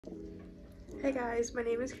Hey guys, my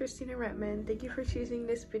name is Christina Retman. Thank you for choosing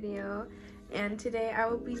this video. And today I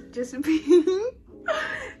will just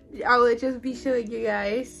be showing you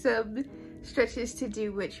guys some stretches to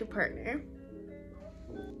do with your partner.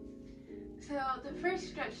 So the first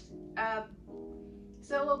stretch,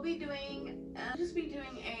 so we'll be doing, just be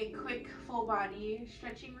doing a quick full body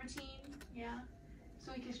stretching routine, yeah,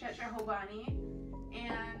 so we can stretch our whole body.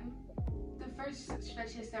 And the first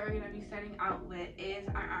stretches that we're going to be starting out with is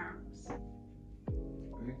our arms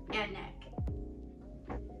and neck.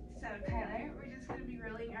 So Kyler, we're just going to be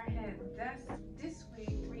rolling our head this way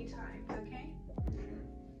 3 times, okay?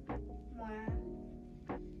 1,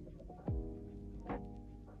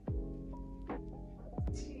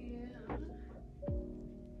 2,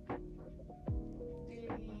 3.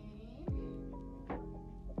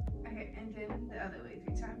 Okay, and then the other way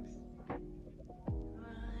 3 times. 1,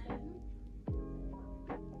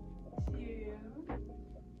 2, 3.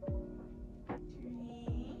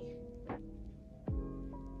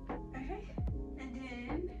 Okay, and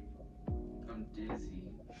then I'm dizzy.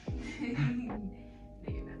 No,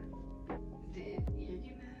 you're not.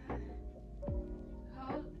 You're gonna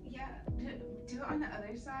hold, yeah, do it on the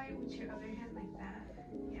other side with your other hand like that.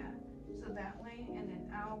 Yeah, so that way, and then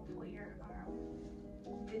I'll pull your arm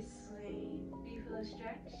this way. Do you feel a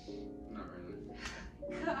stretch? Not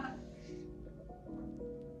really. Gosh.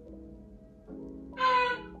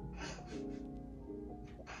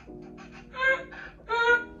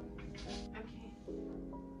 Okay.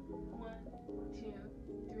 1, 2,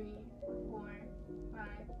 3, 4, 5,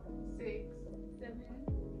 6, 7,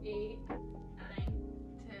 8, 9,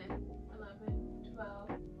 10, 11, 12,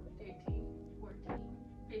 13, 14,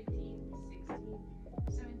 15, 16,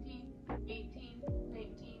 17, 18,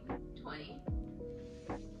 19, 20.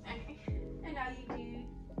 Okay. And now you do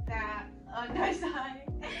that on the side.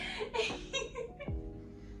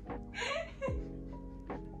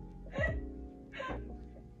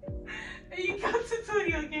 You count to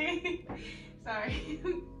 20, okay? Sorry.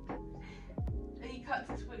 You count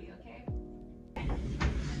to 20, okay?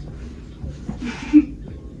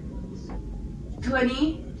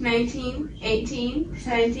 20, 19, 18,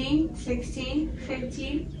 17, 16,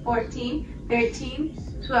 15, 14, 13,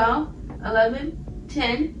 12, 11,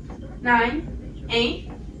 10, 9,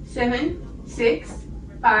 8, 7, 6,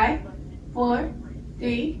 5, 4,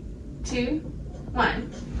 3, 2,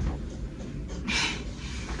 1.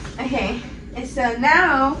 Okay, and so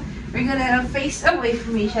now we're gonna face away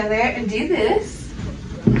from each other and do this.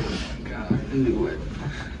 God, and do what?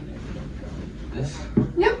 This?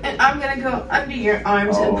 Yep, and I'm gonna go under your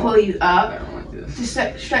arms and pull you I up don't like this.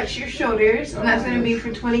 to stretch your shoulders, and that's gonna be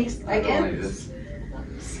for 20 I don't like seconds.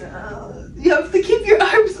 this. So you have to keep your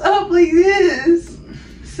arms up like this.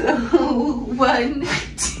 So 1, 2.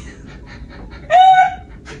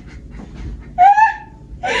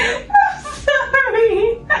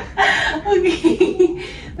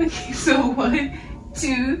 Okay, so 1,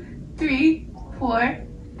 2, 3, 4,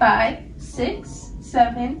 5, 6,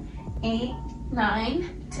 7, 8,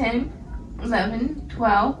 9, 10, 11,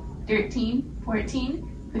 12, 13, 14,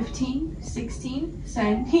 15, 16,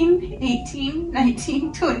 17, 18,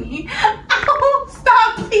 19, 20. Ow,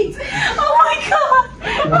 stop, please. Oh my god.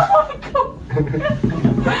 Oh my god.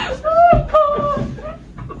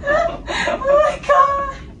 Oh my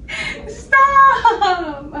god.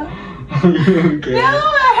 Stop. Okay. No,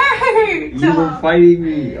 it hurts. You were fighting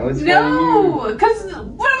me. I was fighting you. No, because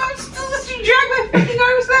what am I supposed to drag my fucking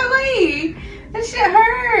arms that way? That shit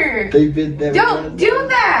hurt. They bit them. Don't do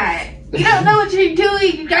that. You don't know what you're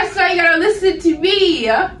doing. That's why you gotta listen to me.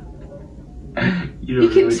 You don't know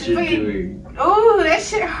what you're doing. Oh, that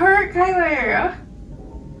shit hurt, Kyler.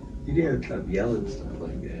 You didn't have to stop yelling stuff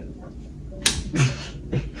like that.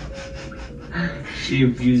 She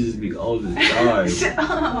abuses me all the time. Shut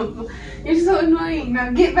up. You're so annoying.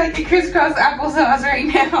 Now get back to crisscross applesauce right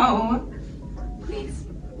now. Please.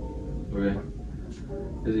 Okay.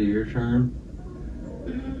 Is it your turn?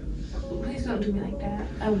 Please don't do me like that.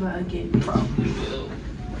 Again. Probably will.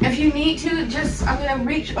 If you need to, I'm gonna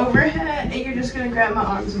reach overhead and you're just gonna grab my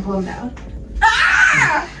arms and pull them down.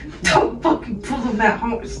 Ah! Don't fucking pull them that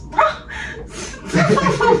hard.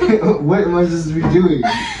 What am I supposed to be doing?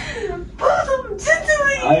 Pull them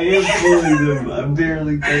gently. I am pulling them. I'm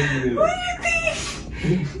barely touching them. What do you think?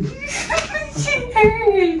 Shit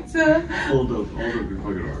hurts. Hold up your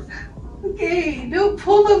fucking arm. Okay, don't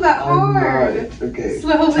pull them that hard. Okay.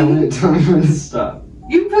 Slowly. Tell me when to stop.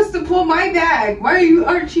 You're supposed to pull my bag. Why are you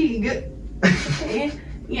arching? Okay.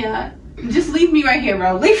 Yeah. Just leave me right here,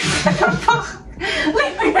 bro. Leave me right here.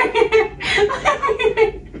 Leave me right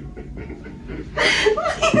here.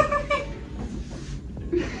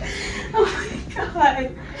 Oh my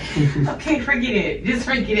God. Okay, forget it. Just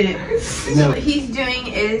forget it. No. What he's doing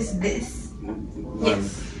is this.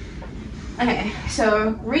 Yes. Okay,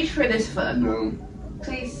 so reach for this foot. No.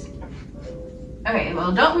 Please. Okay,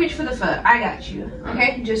 well, don't reach for the foot. I got you.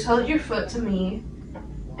 Okay, just hold your foot to me.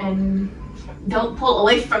 And don't pull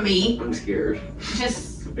away from me. I'm scared. Just.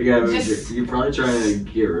 You're probably trying to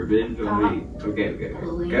get revenge on me. Okay.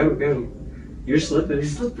 Go. You're slipping.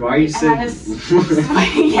 Why are you sitting?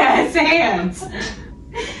 Yes, hands.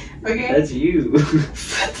 Okay. That's you.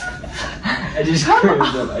 I just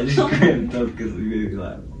cramped up. Because we made me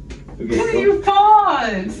laugh. Okay. Because of your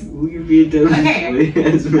paws. We can be a dumb.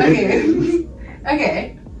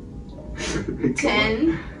 Okay.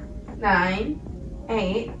 10, 9,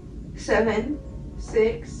 8, 7,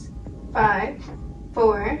 6, 5,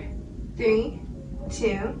 4, 3,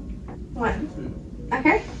 2, 1.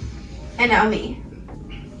 Okay. And now me.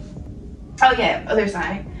 Okay, other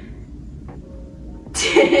side.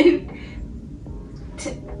 10.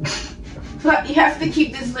 But you have to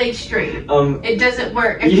keep this leg straight. It doesn't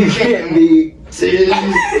work if you can't be 10.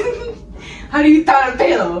 How do you thought it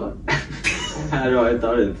feel? How do I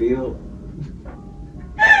thought it feel?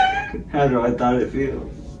 How do I thought it feel?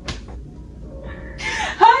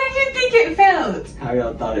 How did you think it felt? How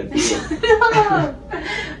y'all thought it feel? No.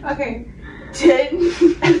 Okay. 10.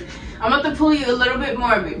 I'm about to pull you a little bit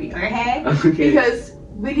more, baby. Okay? Okay. Because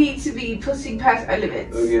we need to be pushing past our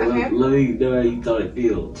limits. Okay, let me know how you thought it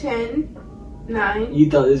feel. 10, 9. You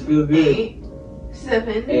thought this feel good? 8,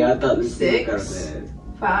 7. Hey, I thought this 6, felt kind of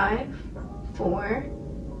bad. 5, 4,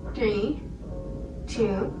 3, 2,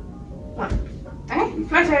 1. Okay,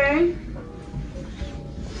 my turn.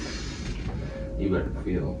 You better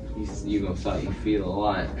feel. You gonna thought you feel a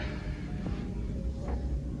lot.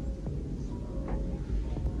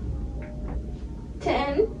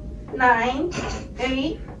 Ten, 9,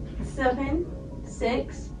 8, 7,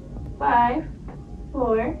 6, 5,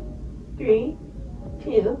 4, 3,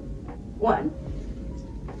 2, 1.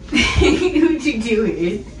 What you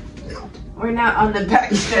doing? We're not on the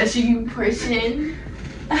back stretching portion.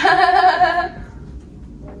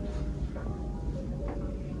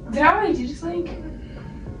 Did I already do this leg?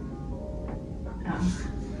 No.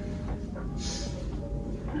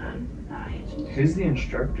 Who's the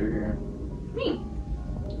instructor here? Me.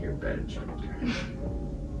 You're a bad instructor.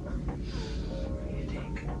 You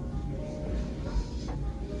think?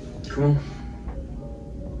 Cool.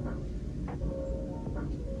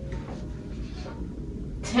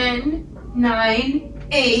 Ten, 9,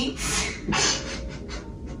 8.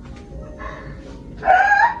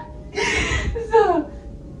 So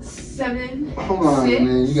 7. Hold on, 6,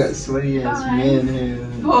 man. You got sweaty ass 5, man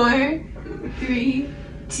hands. 4, 3,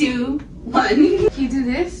 2, 1. Can you do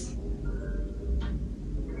this?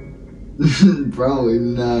 Probably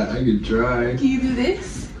not. I could try. Can you do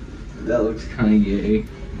this? That looks kind of gay.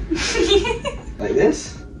 Like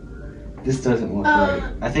this? This doesn't look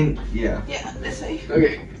right. I think, yeah. Yeah, this way.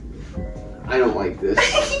 Okay. I don't like this.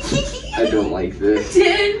 I don't like this.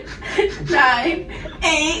 10, 9,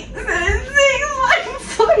 8, 7, 6, 5,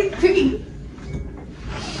 4, 3.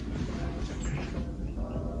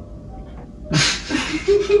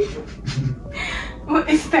 What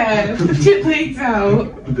is that? Put your legs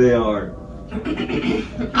out. They are.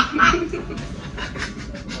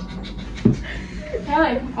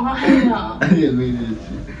 I didn't mean it.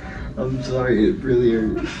 I'm sorry, it really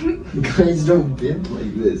hurt. Guys don't bend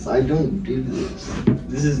like this. I don't do this.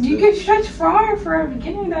 This is. You can stretch far for a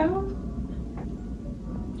beginner though.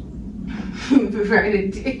 Right a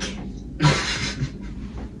dick.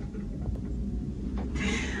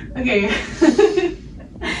 Okay.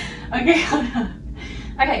 Okay, hold on.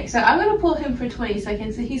 Okay, so I'm gonna pull him for 20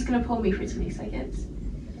 seconds and he's gonna pull me for 20 seconds.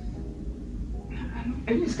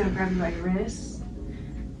 I'm just gonna grab you by your wrists.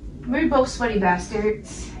 We're both sweaty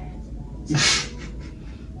bastards.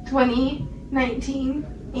 20, 19,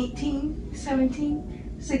 18,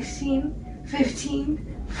 17, 16,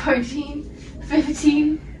 15, 14,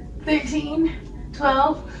 15, 13,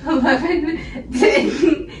 12, 11,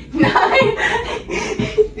 10, 9.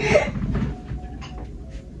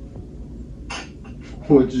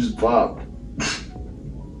 What just popped?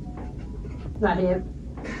 Not hip.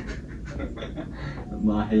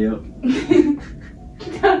 My hip.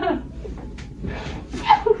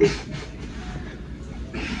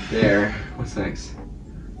 There. What's next?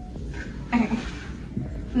 Okay.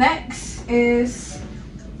 Next is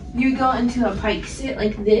you go into a pike sit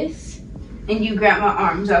like this, and you grab my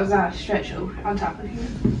arms. I was gonna stretch over on top of you.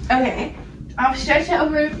 Okay. I'll stretch it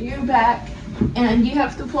over your back, and you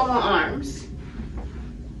have to pull my arms.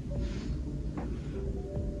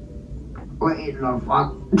 What in the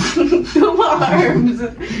fuck? The arms.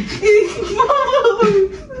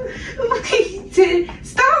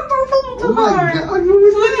 Stop! Don't pull the Oh my arms. god, what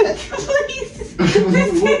was that? Please.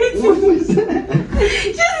 What was that?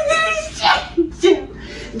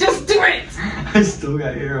 Just do it. I still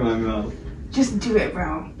got hair in my mouth. Just do it,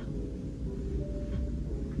 bro.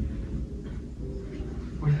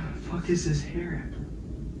 Where the fuck is this hair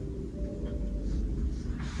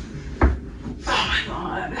Oh my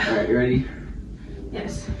god. at? Alright, you ready?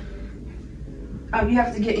 Yes. You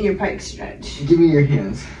have to get in your pike stretch. Give me your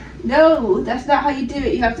hands. No, that's not how you do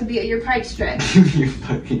it. You have to be at your pike stretch. Give me your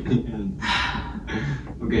fucking hands.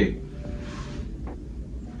 Okay.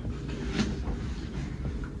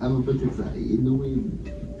 I'm a butterfly in the wind.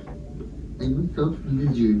 I'm a soft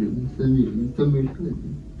lizard in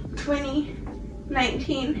summertime. 20,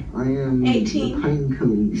 19, I am 18, the pine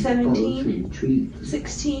cone 17, falls from trees.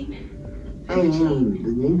 16, I am 15, the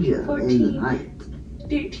ninja in 14, the night.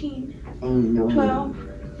 13, And 12,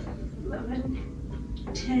 11,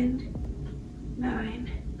 10,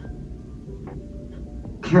 9,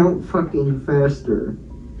 count fucking faster.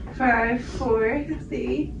 5, 4,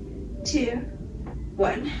 3, 2,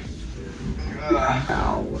 1.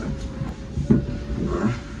 Ow.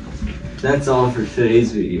 That's all for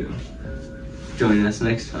today's video. Join us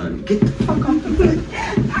next time. Get the fuck off the bed.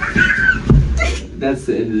 That's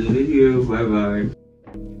the end of the video. Bye bye.